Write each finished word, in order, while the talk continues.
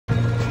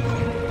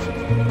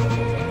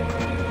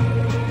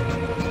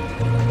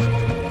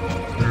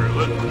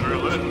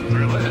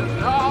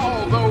Drilling.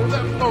 Although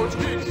them boats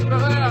keep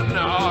spilling,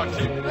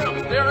 keep them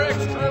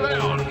derricks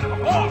drilling.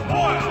 Oh,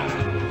 boy!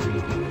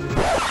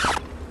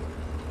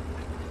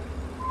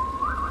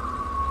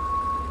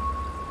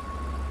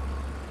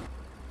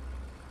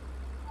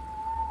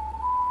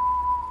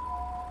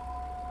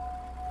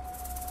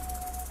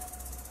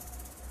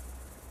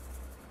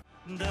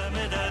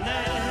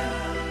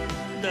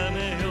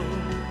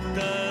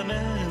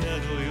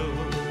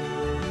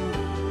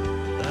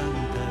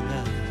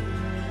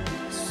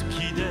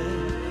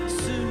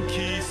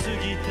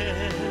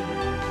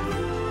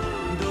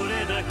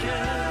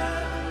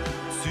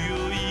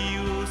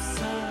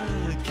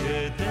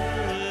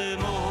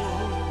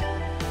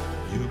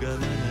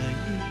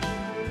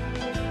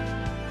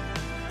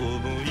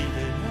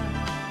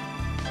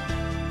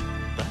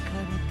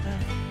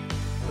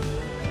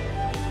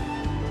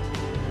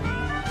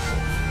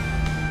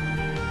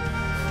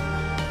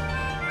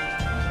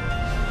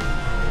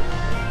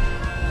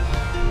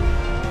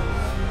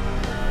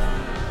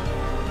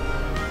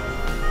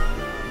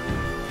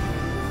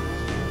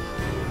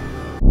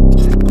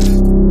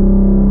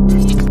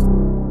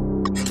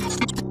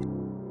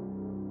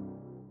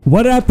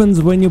 What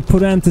happens when you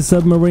put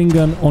anti-submarine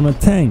gun on a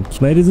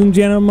tank? Ladies and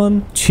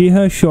gentlemen,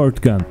 Ha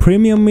Short Gun.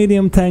 Premium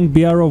medium tank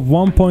BR of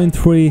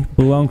 1.3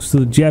 belongs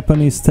to the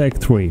Japanese Tech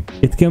 3.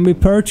 It can be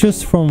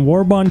purchased from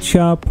Warbond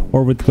shop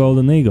or with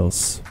Golden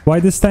Eagles. Why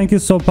this tank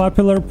is so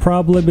popular?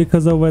 Probably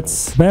because of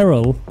its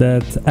barrel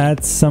that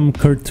adds some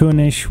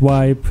cartoonish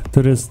vibe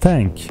to this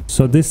tank.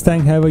 So this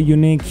tank have a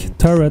unique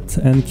turret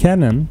and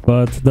cannon,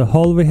 but the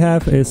hull we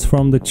have is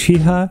from the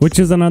Chiha, which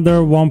is another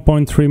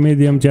 1.3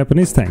 medium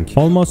Japanese tank.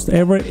 Almost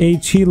every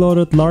HE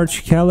loaded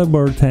large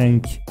caliber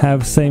tank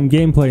have same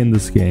gameplay in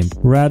this game.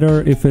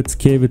 Rather if it's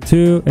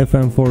KV2,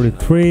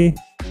 FM43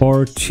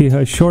 or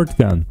Ha Short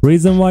Gun.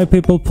 Reason why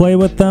people play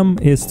with them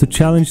is to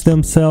challenge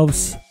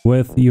themselves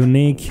with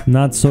unique,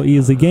 not so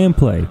easy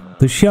gameplay.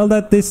 The shell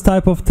that this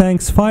type of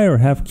tanks fire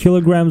have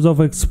kilograms of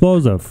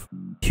explosive,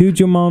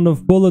 huge amount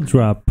of bullet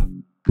drop,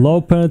 low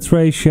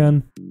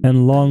penetration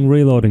and long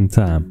reloading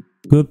time.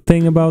 Good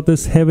thing about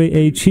this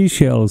heavy HE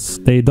shells,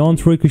 they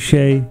don't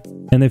ricochet,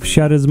 and if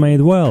shot is made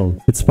well,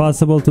 it's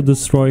possible to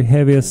destroy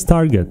heaviest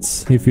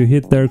targets if you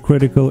hit their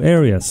critical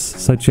areas,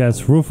 such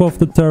as roof of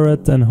the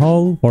turret and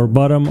hull or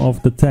bottom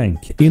of the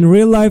tank. In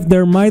real life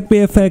they might be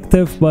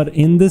effective, but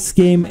in this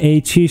game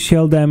HE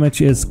shell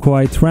damage is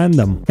quite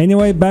random.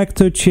 Anyway, back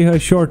to Ha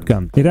Short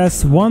Gun. It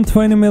has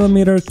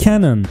 120mm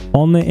cannon,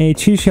 only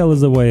HE shell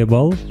is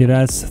available. It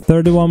has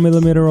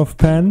 31mm of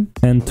pen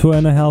and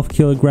 2.5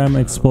 kg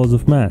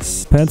explosive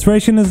mass.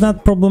 Penetration is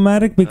not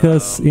problematic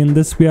because in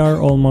this BR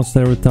almost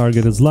every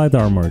target is light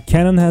armor.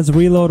 Cannon has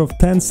reload of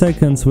 10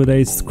 seconds with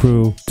ace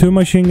screw, 2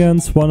 machine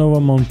guns, one of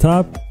them on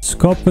top,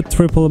 scope with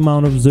triple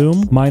amount of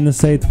zoom,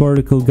 -8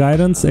 vertical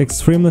guidance,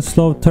 extremely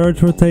slow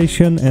turret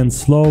rotation and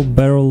slow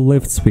barrel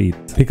lift speed.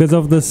 Because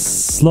of the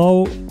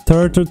slow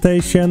turret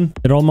rotation,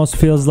 it almost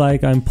feels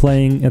like I'm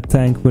playing a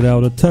tank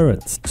without a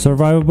turret.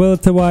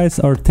 Survivability wise,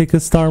 our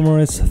thickest armor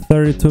is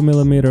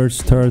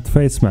 32mm turret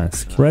face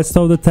mask. Rest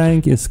of the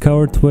tank is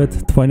covered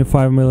with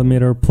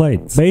 25mm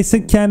plates.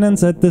 Basic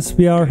cannons at this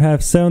BR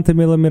have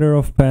 70mm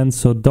of pen,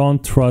 so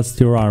don't trust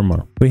your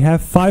armor. We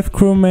have 5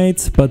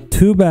 crewmates, but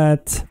too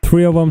bad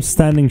 3 of them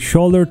standing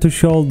shoulder to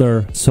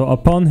shoulder, so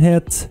upon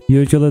hit,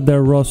 usually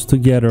they're roast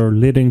together,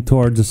 leading to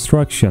our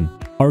destruction.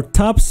 Our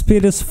top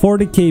speed is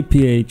 40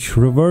 kph,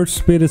 reverse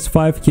speed is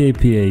 5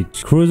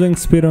 kph, cruising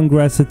speed on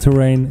grassy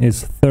terrain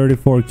is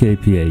 34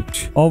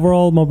 kph.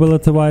 Overall,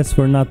 mobility wise,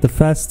 we're not the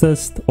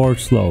fastest or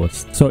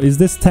slowest. So is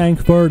this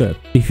tank worth it?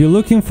 If you're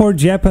looking for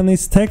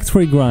Japanese Tech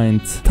 3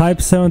 grind, Type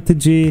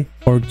 70G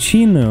or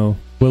Chinu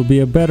will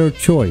be a better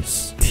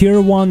choice. Tier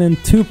 1 and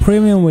 2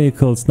 premium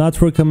vehicles not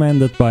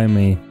recommended by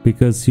me,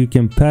 because you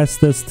can pass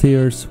these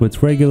tiers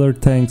with regular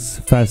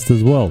tanks fast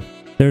as well.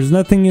 There's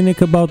nothing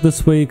unique about this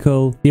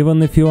vehicle.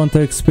 Even if you want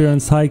to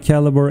experience high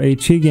caliber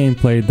HE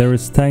gameplay, there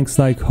is tanks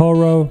like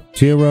Horo,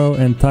 Jiro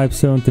and Type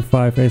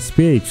 75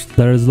 SPH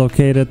that is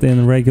located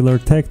in regular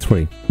Tech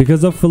 3.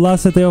 Because of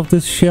velocity of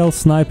this shell,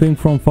 sniping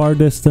from far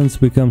distance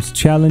becomes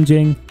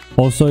challenging.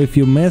 Also, if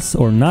you miss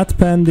or not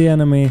pen the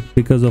enemy,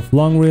 because of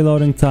long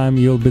reloading time,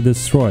 you'll be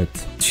destroyed.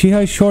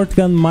 Ha Short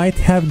Gun might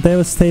have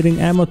devastating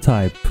ammo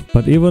type,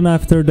 but even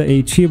after the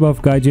HE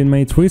buff Gaijin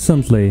made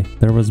recently,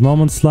 there was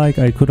moments like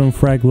I couldn't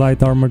frag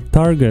light armored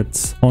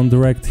targets on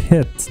direct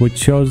hit, which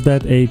shows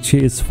that HE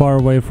is far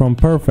away from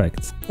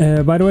perfect.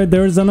 By the way,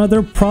 there is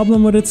another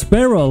problem with its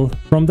barrel.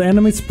 From the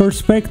enemy's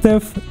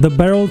perspective, the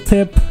barrel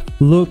tip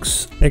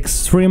looks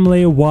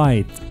extremely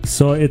wide,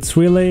 so it's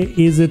really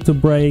easy to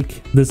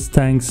break this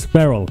tank's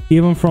barrel,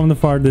 even from the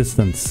far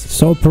distance.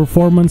 So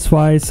performance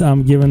wise,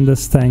 I'm giving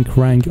this tank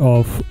rank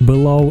of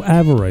below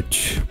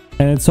average.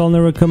 And it's only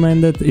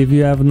recommended if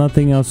you have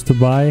nothing else to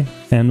buy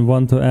and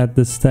want to add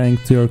this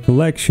tank to your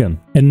collection.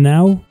 And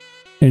now,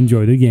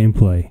 enjoy the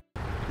gameplay.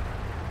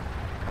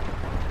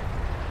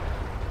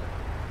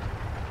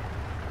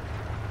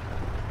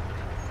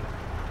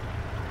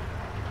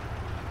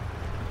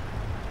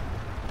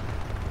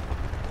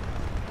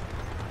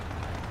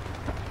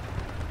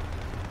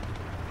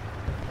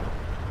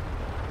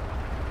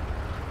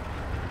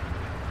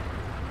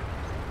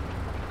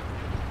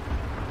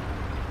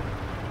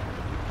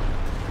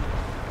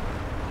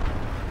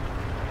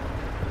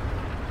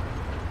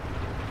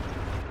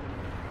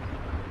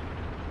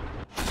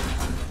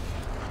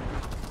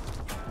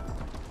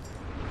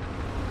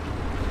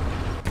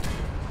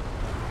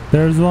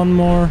 There's one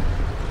more.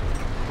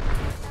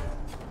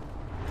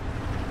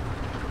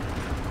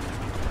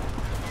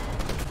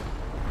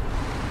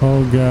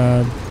 Oh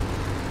god.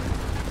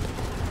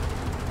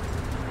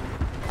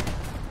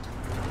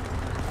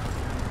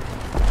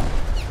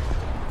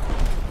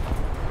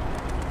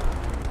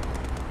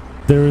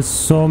 There is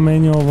so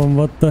many of them,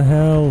 what the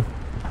hell?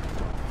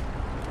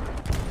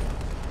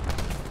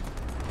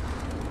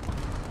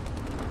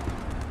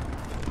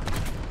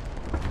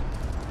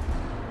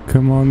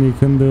 Come on, you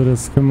can do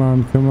this. Come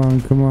on, come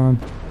on, come on.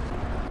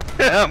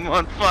 I'm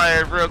on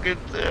fire, broken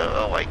too.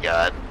 Oh my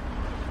god.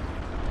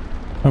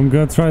 I'm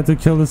gonna try to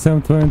kill this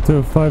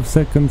M22. 5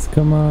 seconds,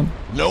 come on.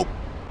 Nope.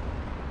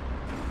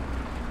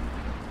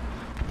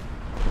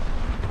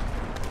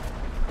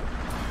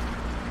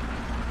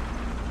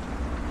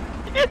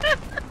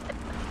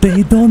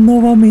 They don't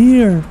know I'm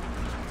here.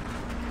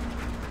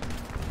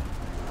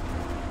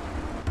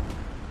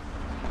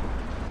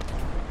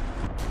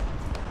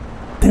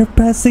 They're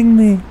passing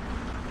me.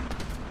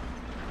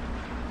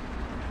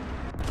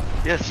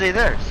 Yeah, stay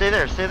there, stay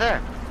there, stay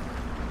there.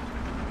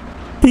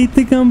 They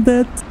think I'm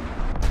dead.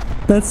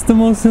 That's the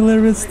most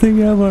hilarious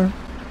thing ever.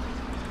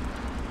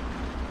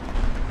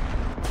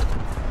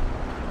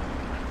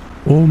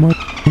 Oh my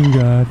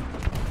god.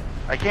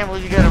 I can't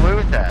believe you got away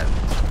with that.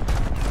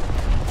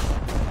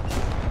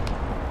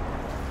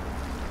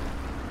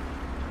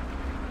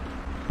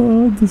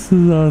 Oh, this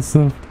is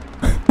awesome.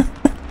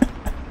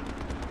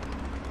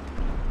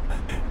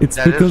 It's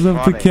That because is of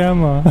the funny.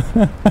 camera.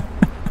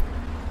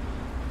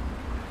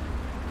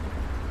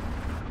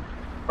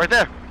 Right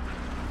there.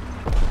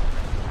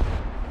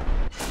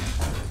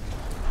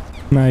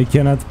 No, I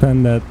cannot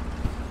pen that.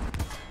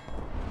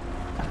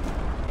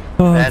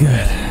 Oh, Bad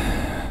good.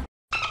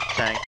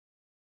 Tank.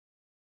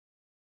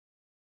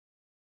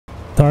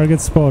 Target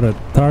spotted.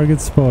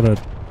 Target spotted.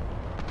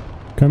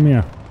 Come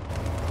here.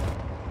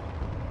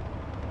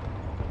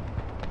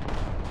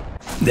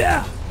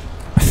 Yeah.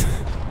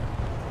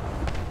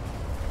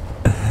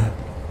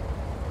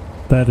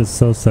 That is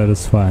so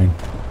satisfying.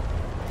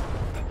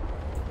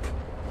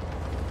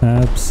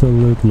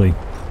 Absolutely.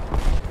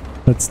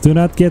 Let's do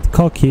not get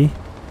cocky.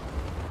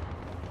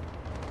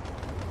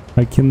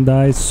 I can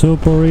die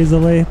super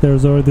easily.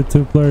 There's already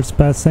 2 players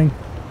passing.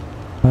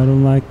 I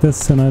don't like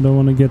this and I don't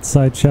want to get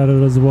side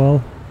shotted as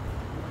well.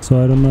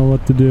 So I don't know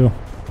what to do.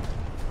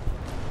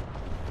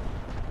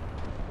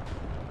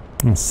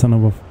 Oh, son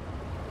of a...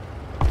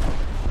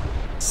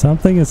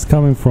 Something is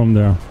coming from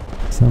there.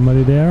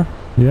 Somebody there?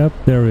 Yep,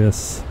 there he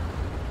is.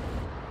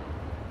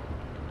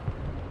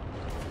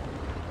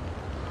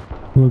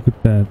 Look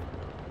at that.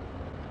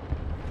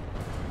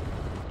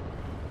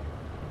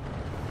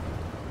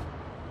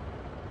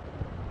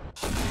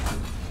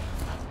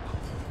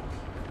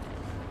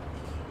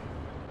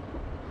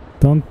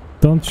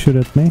 Don't shoot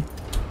at me.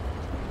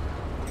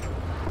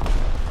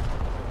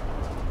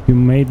 You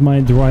made my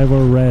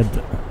driver red.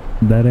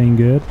 That ain't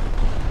good.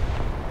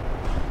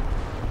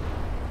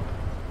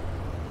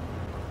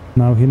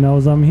 Now he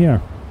knows I'm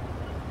here.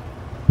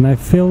 And I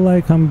feel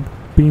like I'm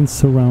being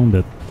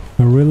surrounded.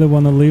 I really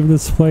want to leave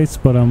this place,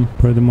 but I'm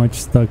pretty much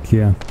stuck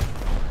here.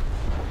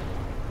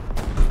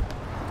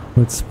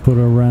 Let's put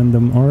a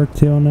random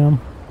RT on him.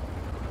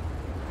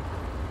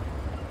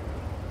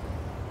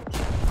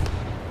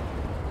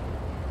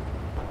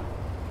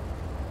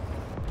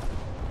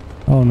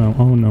 Oh no,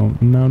 oh no,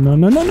 no, no,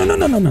 no, no, no, no,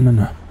 no, no, no, no,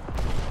 no.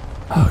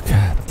 Oh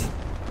god.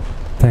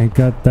 Thank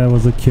god that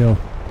was a kill.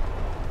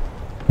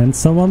 And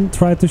someone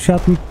tried to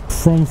shot me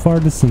from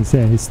far distance.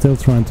 Yeah, he's still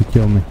trying to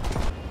kill me.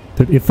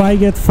 Dude, if I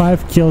get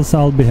 5 kills,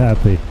 I'll be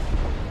happy.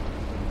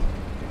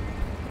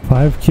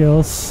 5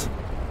 kills.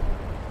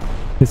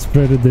 It's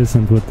pretty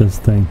decent with this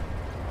thing.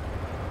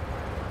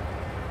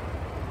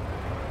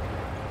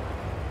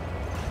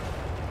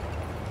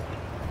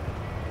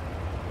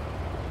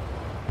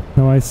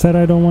 Now I said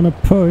I don't want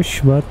to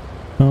push, but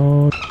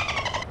oh.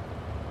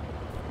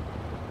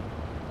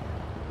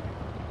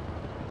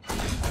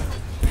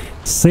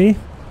 See?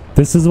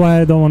 This is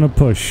why I don't want to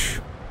push.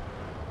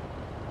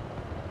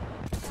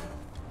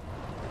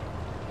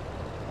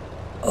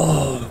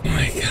 Oh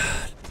my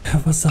god.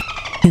 That was a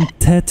f***ing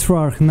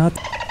Tetrarch, not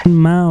a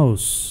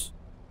mouse.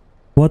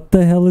 What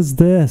the hell is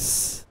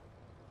this?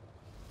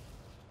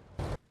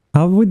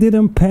 How we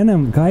didn't pen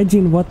him?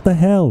 Gaijin, what the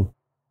hell?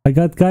 I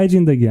got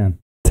Gaijined again.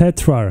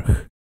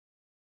 Tetrarch.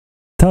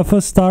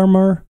 Toughest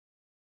armor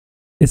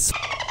is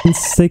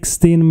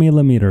 16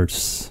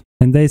 millimeters.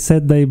 And they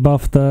said they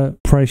buffed the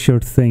pressure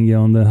thingy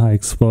on the high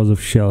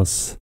explosive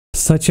shells.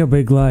 Such a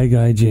big lie,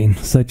 Gaijin.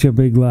 Such a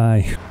big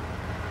lie.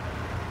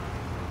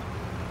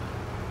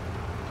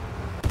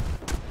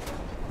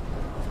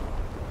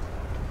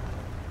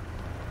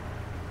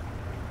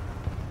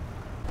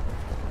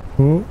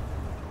 Oh,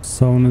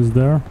 someone is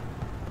there.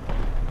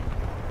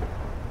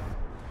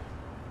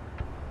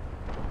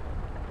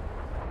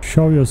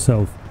 Show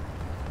yourself.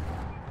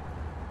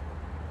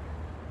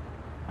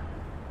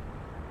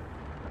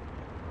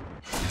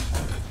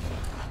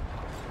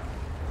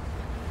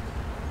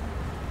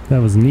 That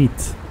was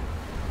neat.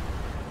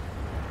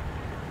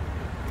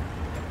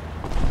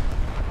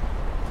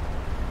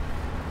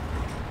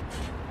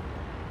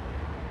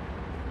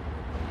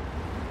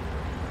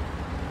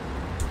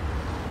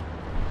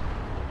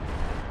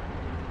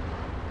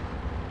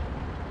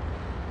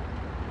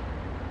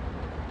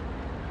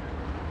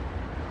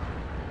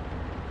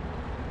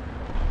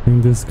 I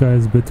think this guy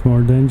is a bit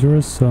more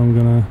dangerous, so I'm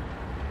gonna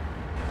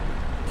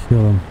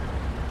kill him.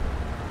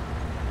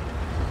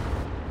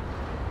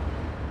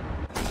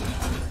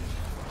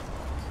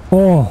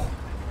 Oh!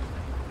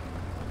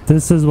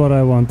 This is what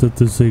I wanted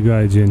to see,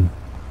 Gaijin.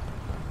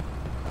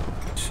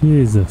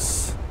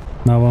 Jesus.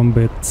 Now I'm a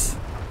bit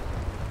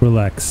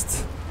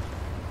relaxed.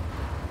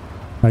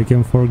 I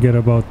can forget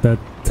about that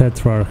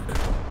tetrarch.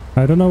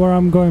 I don't know where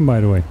I'm going,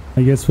 by the way.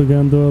 I guess we're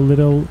gonna do a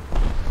little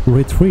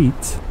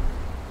retreat.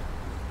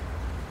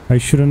 I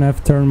shouldn't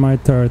have turned my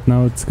turret.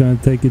 Now it's gonna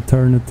take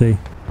eternity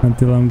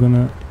until I'm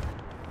gonna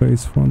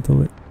face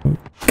frontally. Oh,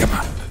 come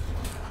on!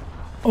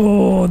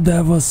 Oh,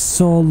 that was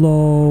so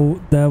low.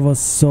 That was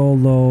so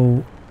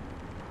low.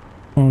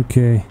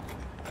 Okay.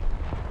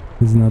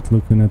 He's not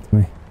looking at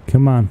me.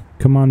 Come on.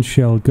 Come on,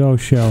 Shell. Go,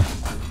 Shell.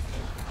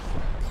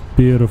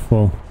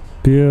 Beautiful.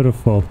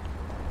 Beautiful.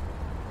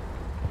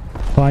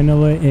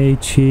 Finally,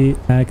 HE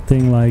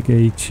acting like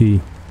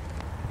HE.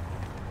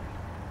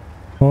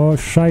 Oh,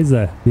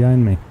 Scheiße.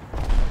 Behind me.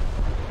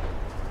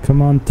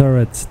 Come on,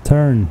 turret.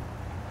 Turn.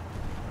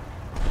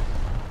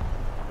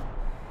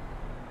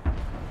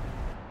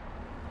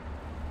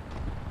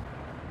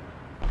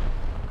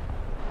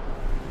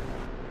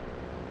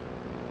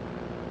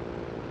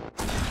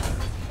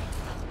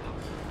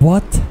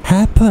 What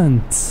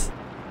happened?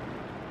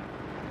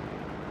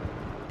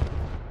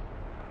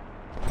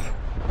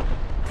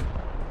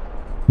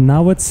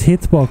 Now it's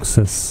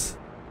hitboxes.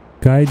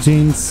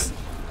 Gaijin's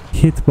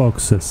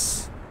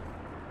hitboxes.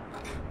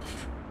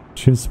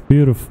 Just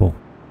beautiful.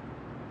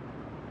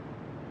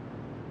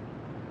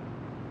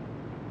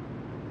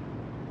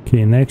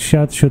 Okay, next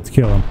shot should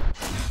kill him.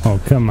 Oh,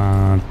 come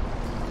on.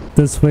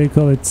 This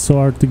vehicle, it's so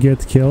hard to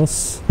get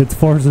kills. It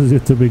forces you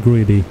to be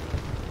greedy.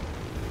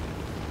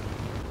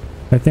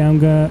 I think I'm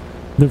gonna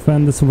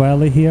defend this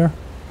valley here.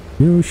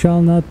 You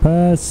shall not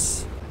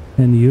pass,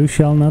 and you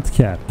shall not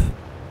cap.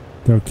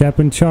 They're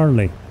capping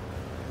Charlie.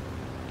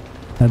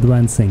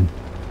 Advancing.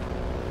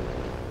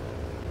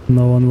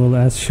 No one will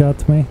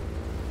S-shot me.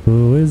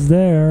 Who is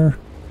there?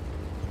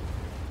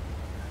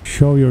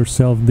 Show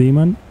yourself,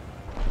 demon.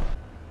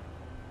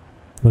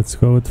 Let's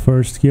go with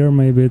first gear.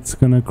 Maybe it's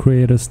gonna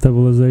create a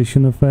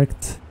stabilization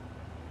effect.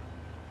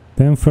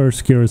 Then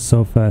first gear is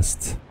so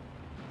fast.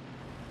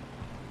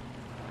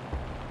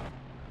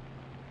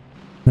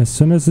 As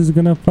soon as it's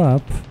gonna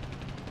pop,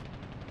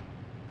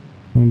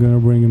 I'm gonna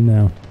bring him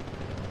down.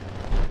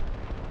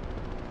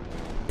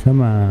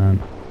 Come on.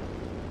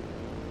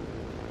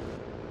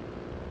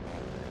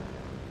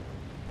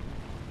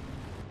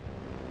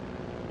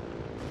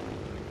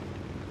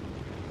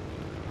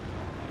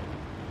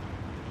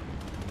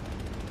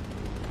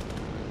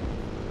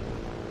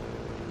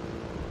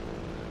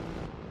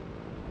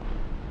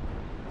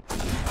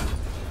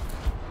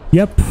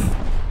 Yep,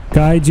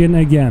 Gaijin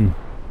again.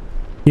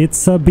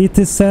 It's a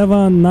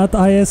BT7, not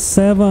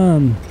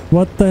IS7.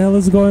 What the hell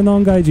is going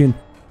on, Gaijin?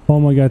 Oh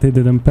my god, he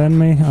didn't pen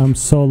me. I'm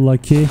so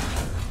lucky.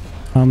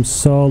 I'm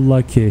so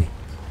lucky.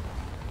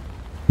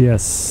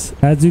 Yes,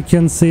 as you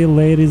can see,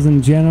 ladies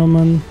and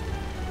gentlemen,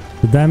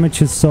 the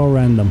damage is so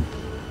random.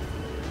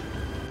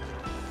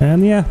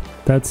 And yeah,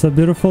 that's a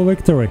beautiful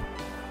victory.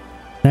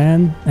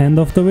 And end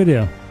of the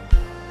video.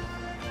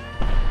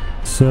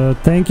 So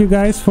thank you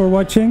guys for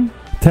watching.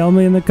 Tell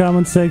me in the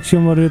comment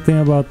section what do you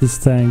think about this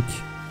tank.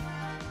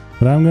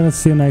 But I'm gonna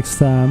see you next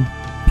time.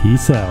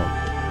 Peace out.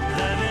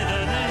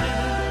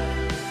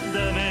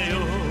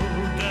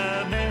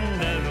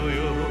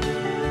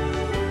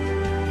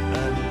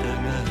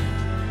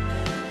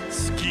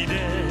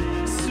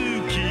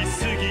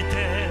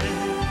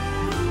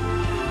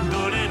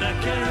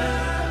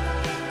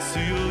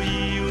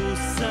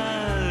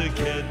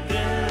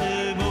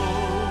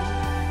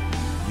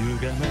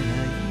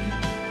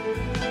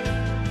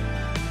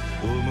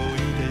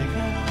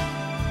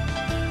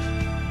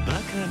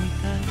 Bakaみ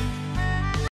たい